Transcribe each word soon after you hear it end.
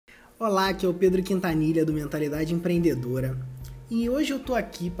Olá, aqui é o Pedro Quintanilha do Mentalidade Empreendedora e hoje eu tô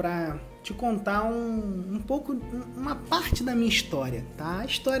aqui para te contar uma parte da minha história, tá? A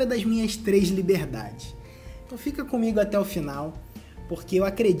história das minhas 3 liberdades. Então fica comigo até o final, porque eu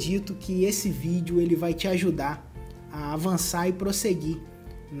acredito que esse vídeo ele vai te ajudar a avançar e prosseguir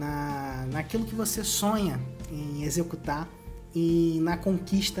naquilo que você sonha em executar e na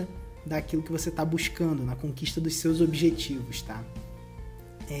conquista daquilo que você está buscando, na conquista dos seus objetivos, tá?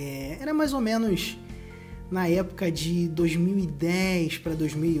 Era mais ou menos na época de 2010 para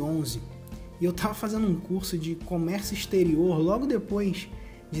 2011 e eu estava fazendo um curso de comércio exterior logo depois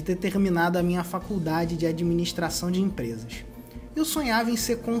de ter terminado a minha faculdade de administração de empresas. Eu sonhava em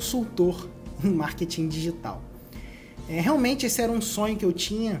ser consultor em marketing digital. Realmente esse era um sonho que eu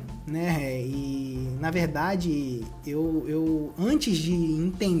tinha, né? E na verdade eu antes de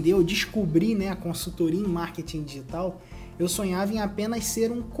entender, eu descobri, né, a consultoria em marketing digital. Eu sonhava em apenas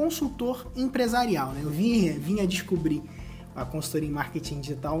ser um consultor empresarial, né? Eu vinha descobrir a consultoria em marketing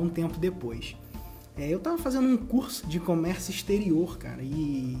digital um tempo depois. Eu estava fazendo um curso de comércio exterior, cara,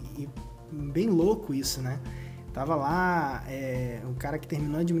 e bem louco isso, né? Tava lá, um cara que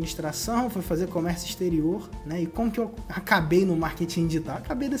terminou a administração, foi fazer comércio exterior, né? E como que eu acabei no marketing digital?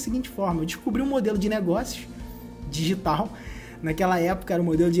 Acabei da seguinte forma: eu descobri um modelo de negócios digital. Naquela época era o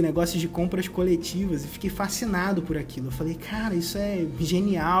modelo de negócios de compras coletivas e fiquei fascinado por aquilo. Eu falei, cara, isso é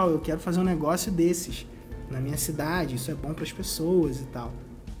genial, eu quero fazer um negócio desses na minha cidade, isso é bom para as pessoas e tal.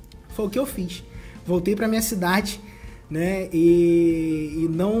 Foi o que eu fiz. Voltei para minha cidade, né, e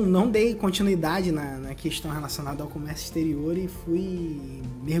não dei continuidade na questão relacionada ao comércio exterior e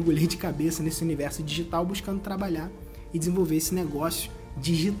mergulhei de cabeça nesse universo digital buscando trabalhar e desenvolver esse negócio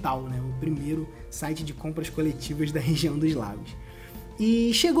digital, né? O primeiro site de compras coletivas da região dos lagos.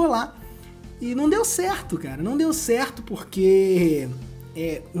 E chegou lá e não deu certo, cara. Não deu certo porque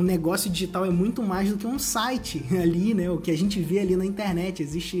o negócio digital é muito mais do que um site ali, né? O que a gente vê ali na internet.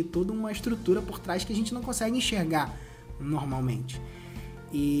 Existe toda uma estrutura por trás que a gente não consegue enxergar normalmente.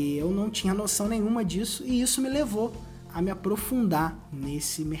 E eu não tinha noção nenhuma disso e isso me levou a me aprofundar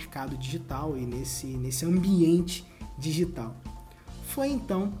nesse mercado digital e nesse ambiente digital. Foi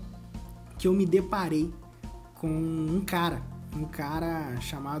então que eu me deparei com um cara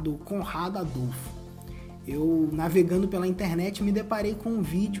chamado Conrado Adolfo. Eu, navegando pela internet, me deparei com um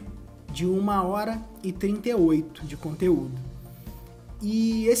vídeo de 1h38 de conteúdo.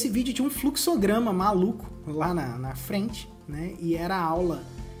 E esse vídeo tinha um fluxograma maluco lá na frente, né? E era a aula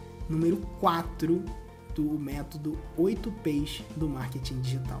número 4 do método 8Ps do marketing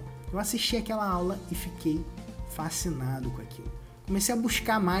digital. Eu assisti aquela aula e fiquei fascinado com aquilo. Comecei a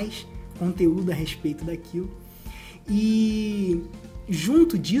buscar mais conteúdo a respeito daquilo e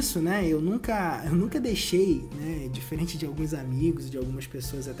junto disso, né, eu nunca deixei, né, diferente de alguns amigos, de algumas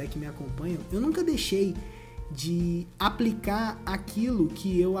pessoas até que me acompanham, eu nunca deixei de aplicar aquilo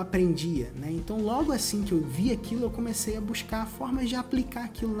que eu aprendia, né? Então logo assim que eu vi aquilo, eu comecei a buscar formas de aplicar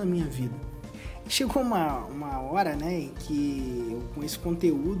aquilo na minha vida. Chegou uma hora, né, em que eu, com esse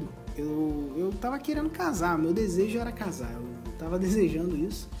conteúdo eu tava querendo casar, meu desejo era casar, eu tava desejando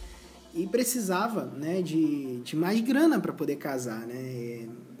isso e precisava, né, de mais grana para poder casar, né?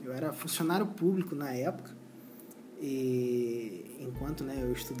 Eu era funcionário público na época e enquanto, né,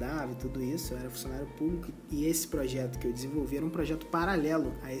 eu estudava e tudo isso, eu era funcionário público e esse projeto que eu desenvolvi era um projeto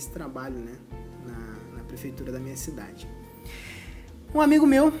paralelo a esse trabalho, né, na prefeitura da minha cidade. Um amigo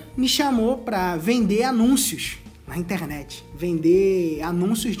meu me chamou para vender anúncios na internet, vender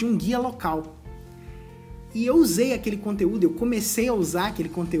anúncios de um guia local. E eu usei aquele conteúdo, eu comecei a usar aquele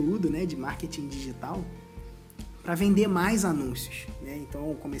conteúdo, né, de marketing digital para vender mais anúncios, né? Então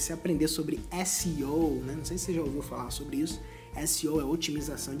eu comecei a aprender sobre SEO, né? Não sei se você já ouviu falar sobre isso. SEO é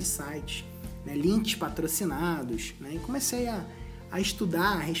otimização de sites, né? Links patrocinados, né? E comecei a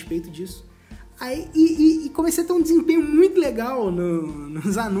estudar a respeito disso. Aí, e comecei a ter um desempenho muito legal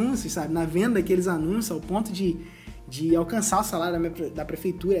nos anúncios, sabe? Na venda daqueles anúncios, ao ponto de alcançar o salário da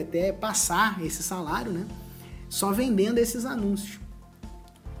prefeitura, até passar esse salário, né? Só vendendo esses anúncios.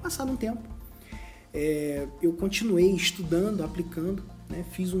 Passado um tempo, eu continuei estudando, aplicando, né?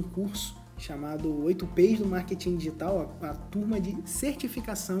 Fiz um curso chamado 8Ps do Marketing Digital, a turma de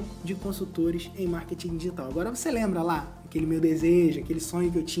certificação de consultores em marketing digital. Agora você lembra lá, aquele meu desejo, aquele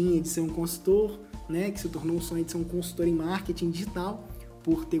sonho que eu tinha de ser um consultor, né? Que se tornou um sonho de ser um consultor em marketing digital,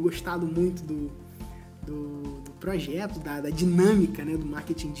 por ter gostado muito do projeto, da dinâmica, né, do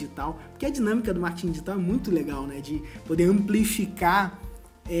marketing digital, porque a dinâmica do marketing digital é muito legal, né, de poder amplificar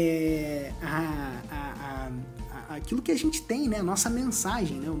aquilo que a gente tem, né? A nossa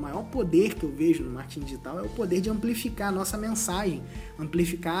mensagem, né? O maior poder que eu vejo no marketing digital é o poder de amplificar a nossa mensagem,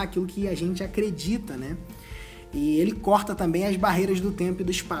 amplificar aquilo que a gente acredita, né? E ele corta também as barreiras do tempo e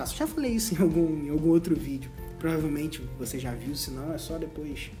do espaço. Já falei isso em algum outro vídeo. Provavelmente você já viu, se não é só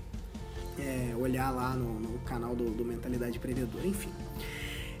depois olhar lá no canal do Mentalidade Empreendedora. Enfim,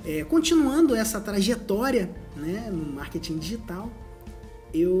 continuando essa trajetória, né, no marketing digital,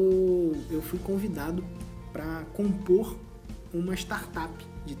 eu fui convidado para compor uma startup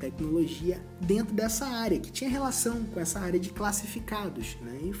de tecnologia dentro dessa área, que tinha relação com essa área de classificados,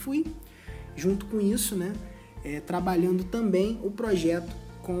 né? E fui, junto com isso, né, trabalhando também o projeto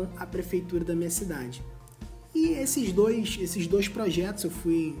com a prefeitura da minha cidade. E esses dois projetos eu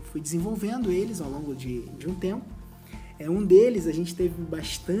fui desenvolvendo eles ao longo de um tempo. Um deles a gente teve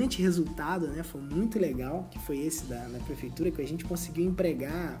bastante resultado, né? Foi muito legal, que foi esse da prefeitura, que a gente conseguiu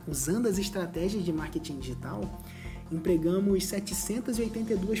empregar, usando as estratégias de marketing digital, empregamos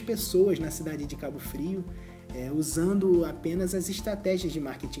 782 pessoas na cidade de Cabo Frio, usando apenas as estratégias de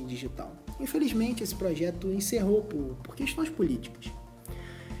marketing digital. Infelizmente, esse projeto encerrou por questões políticas.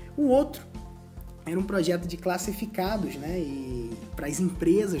 O outro era um projeto de classificados, né, e para as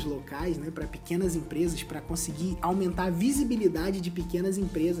empresas locais, né, para pequenas empresas, para conseguir aumentar a visibilidade de pequenas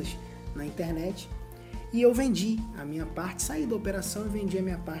empresas na internet. E eu vendi a minha parte, saí da operação e vendi a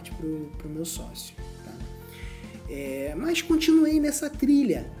minha parte para o meu sócio. Tá? Mas continuei nessa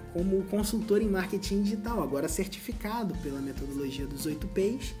trilha como consultor em marketing digital, agora certificado pela metodologia dos 8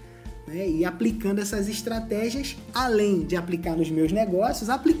 P's, né, e aplicando essas estratégias, além de aplicar nos meus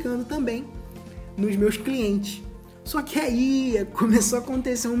negócios, aplicando também nos meus clientes. Só que aí começou a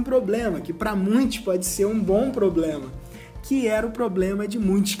acontecer um problema, que para muitos pode ser um bom problema, que era o problema de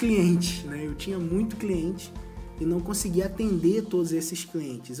muitos clientes, né? Eu tinha muito cliente e não conseguia atender todos esses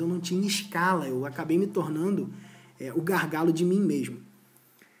clientes. Eu não tinha escala, eu acabei me tornando o gargalo de mim mesmo.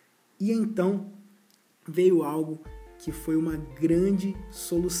 E então veio algo que foi uma grande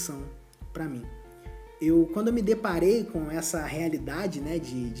solução para mim. Quando eu me deparei com essa realidade, né,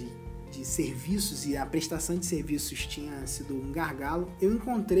 de serviços, e a prestação de serviços tinha sido um gargalo, eu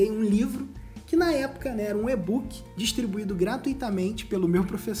encontrei um livro que na época, né, era um e-book distribuído gratuitamente pelo meu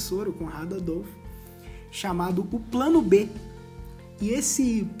professor, o Conrado Adolfo, chamado O Plano B. E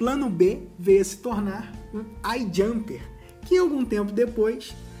esse Plano B veio a se tornar um iJumper, que algum tempo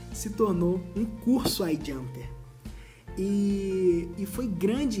depois se tornou um curso iJumper. E foi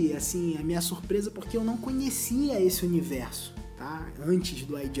grande assim, a minha surpresa, porque eu não conhecia esse universo. Tá? Antes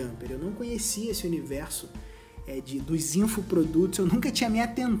do iJumper, eu não conhecia esse universo dos infoprodutos, eu nunca tinha me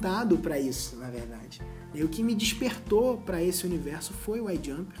atentado para isso, na verdade. E o que me despertou para esse universo foi o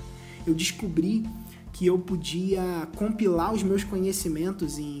iJumper. Eu descobri que eu podia compilar os meus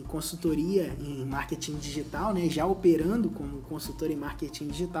conhecimentos em consultoria em marketing digital, né? Já operando como consultor em marketing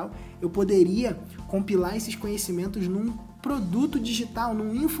digital, eu poderia compilar esses conhecimentos num produto digital,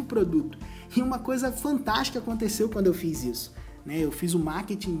 num infoproduto. E uma coisa fantástica aconteceu quando eu fiz isso. Eu fiz o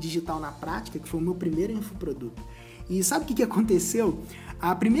marketing digital na prática, que foi o meu primeiro infoproduto. E sabe o que aconteceu?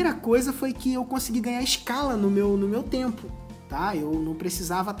 A primeira coisa foi que eu consegui ganhar escala no meu tempo. Tá? Eu não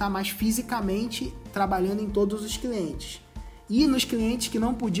precisava estar mais fisicamente trabalhando em todos os clientes. E nos clientes que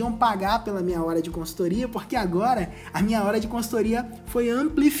não podiam pagar pela minha hora de consultoria, porque agora a minha hora de consultoria foi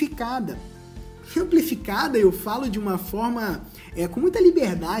amplificada. Amplificada, eu falo de uma forma com muita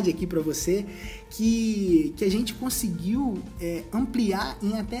liberdade aqui para você, que a gente conseguiu ampliar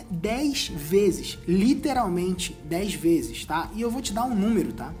em até 10 vezes, literalmente 10 vezes, tá? E eu vou te dar um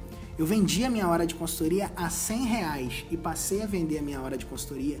número, tá? Eu vendi a minha hora de consultoria a R$100 e passei a vender a minha hora de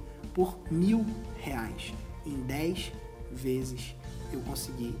consultoria por R$1.000. Em 10 vezes eu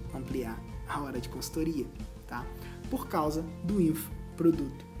consegui ampliar a hora de consultoria, tá? Por causa do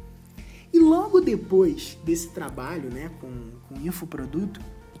infoproduto. E logo depois desse trabalho, né, com infoproduto,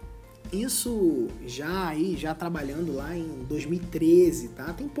 isso já trabalhando lá em 2013,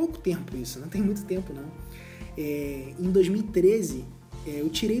 tá? Tem pouco tempo isso, não tem muito tempo não. Em 2013, eu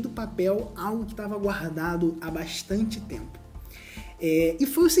tirei do papel algo que estava guardado há bastante tempo. E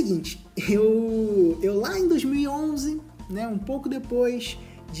foi o seguinte, eu lá em 2011, né, um pouco depois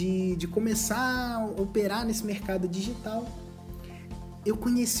de começar a operar nesse mercado digital, eu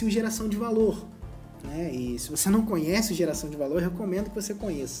conheci o Geração de Valor, né? E se você não conhece o Geração de Valor, eu recomendo que você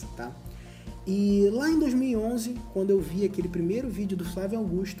conheça, tá? E lá em 2011, quando eu vi aquele primeiro vídeo do Flávio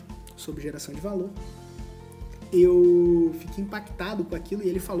Augusto sobre Geração de Valor, eu fiquei impactado com aquilo, e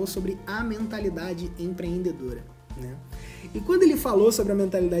ele falou sobre a mentalidade empreendedora, né? E quando ele falou sobre a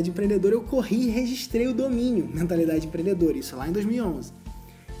mentalidade empreendedora, eu corri e registrei o domínio Mentalidade Empreendedora, isso lá em 2011.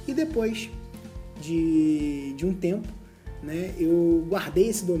 E depois de um tempo, né, eu guardei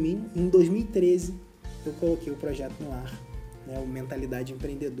esse domínio. Em 2013 eu coloquei o projeto no ar, né, o Mentalidade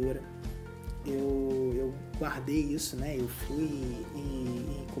Empreendedora. Eu guardei isso, né, eu fui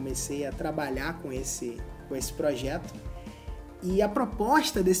e comecei a trabalhar com esse projeto. E a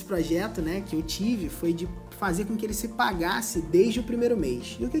proposta desse projeto, né, que eu tive foi de fazer com que ele se pagasse desde o primeiro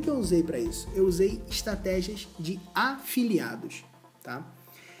mês. E o que eu usei para isso? Eu usei estratégias de afiliados, tá?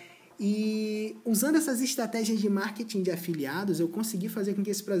 E usando essas estratégias de marketing de afiliados, eu consegui fazer com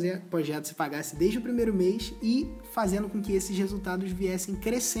que esse projeto se pagasse desde o primeiro mês e fazendo com que esses resultados viessem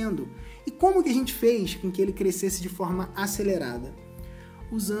crescendo. E como que a gente fez com que ele crescesse de forma acelerada?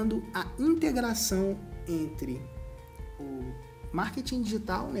 Usando a integração entre o marketing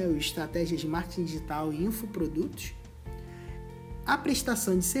digital, né, estratégias de marketing digital e infoprodutos, a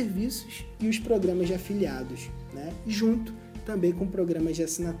prestação de serviços e os programas de afiliados, né, junto também com programas de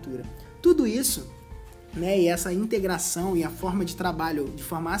assinatura. Tudo isso, né, e essa integração e a forma de trabalho de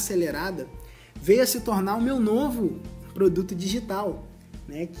forma acelerada veio a se tornar o meu novo produto digital,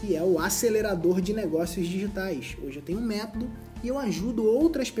 né, que é o acelerador de negócios digitais. Hoje eu tenho um método e eu ajudo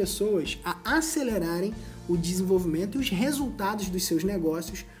outras pessoas a acelerarem o desenvolvimento e os resultados dos seus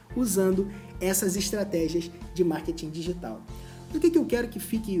negócios usando essas estratégias de marketing digital. O que eu quero que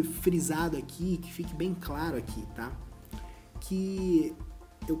fique frisado aqui, que fique bem claro aqui, tá? Que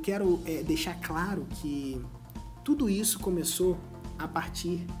eu quero deixar claro que tudo isso começou a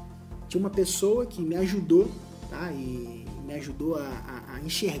partir de uma pessoa que me ajudou, tá? E me ajudou a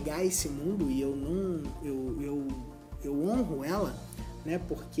enxergar esse mundo, e eu honro ela, né?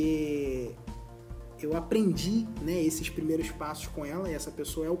 Porque eu aprendi, né, esses primeiros passos com ela, e essa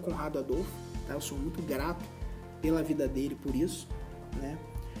pessoa é o Conrado Adolfo, tá? Eu sou muito grato pela vida dele por isso, né?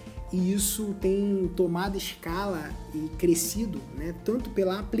 E isso tem tomado escala e crescido, né, tanto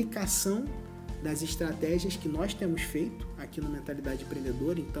pela aplicação das estratégias que nós temos feito aqui no Mentalidade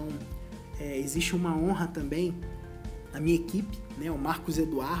Empreendedora. Então, existe uma honra também à minha equipe, né, o Marcos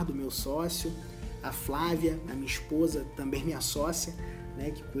Eduardo, meu sócio, a Flávia, a minha esposa, também minha sócia, né,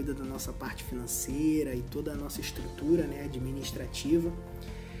 que cuida da nossa parte financeira e toda a nossa estrutura, né, administrativa.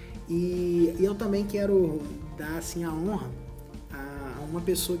 E eu também quero dar assim, a honra a uma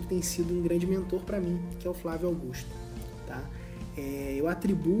pessoa que tem sido um grande mentor para mim, que é o Flávio Augusto, tá? Eu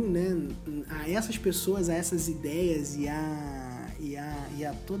atribuo, né, a essas pessoas, a essas ideias e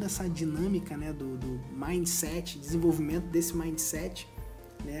a toda essa dinâmica, né, do mindset, desenvolvimento desse mindset,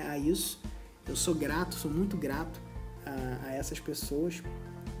 né, a isso. Eu sou grato, sou muito grato a essas pessoas,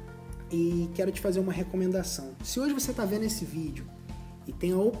 e quero te fazer uma recomendação. Se hoje você está vendo esse vídeo e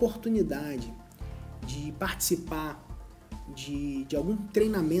tem a oportunidade de participar de algum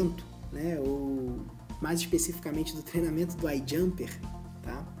treinamento, né, ou mais especificamente do treinamento do iJumper,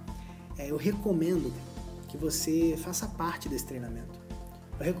 tá? Eu recomendo que você faça parte desse treinamento.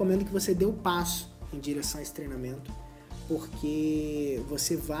 Eu recomendo que você dê o passo em direção a esse treinamento, porque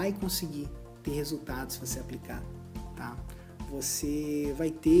você vai conseguir ter resultados se você aplicar, tá? Você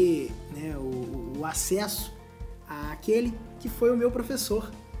vai ter, né, o acesso àquele que foi o meu professor,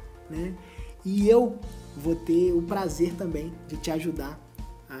 né? E eu vou ter o prazer também de te ajudar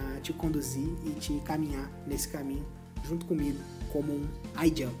a te conduzir e te caminhar nesse caminho junto comigo como um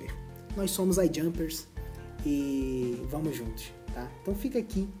iJumper. Nós somos iJumpers e vamos juntos, tá? Então fica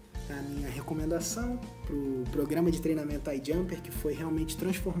aqui a minha recomendação para o programa de treinamento iJumper, que foi realmente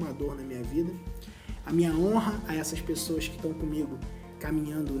transformador na minha vida. A minha honra a essas pessoas que estão comigo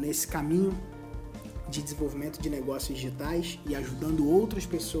caminhando nesse caminho de desenvolvimento de negócios digitais e ajudando outras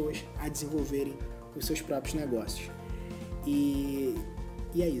pessoas a desenvolverem os seus próprios negócios. E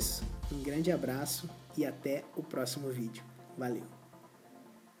é isso. Um grande abraço e até o próximo vídeo. Valeu!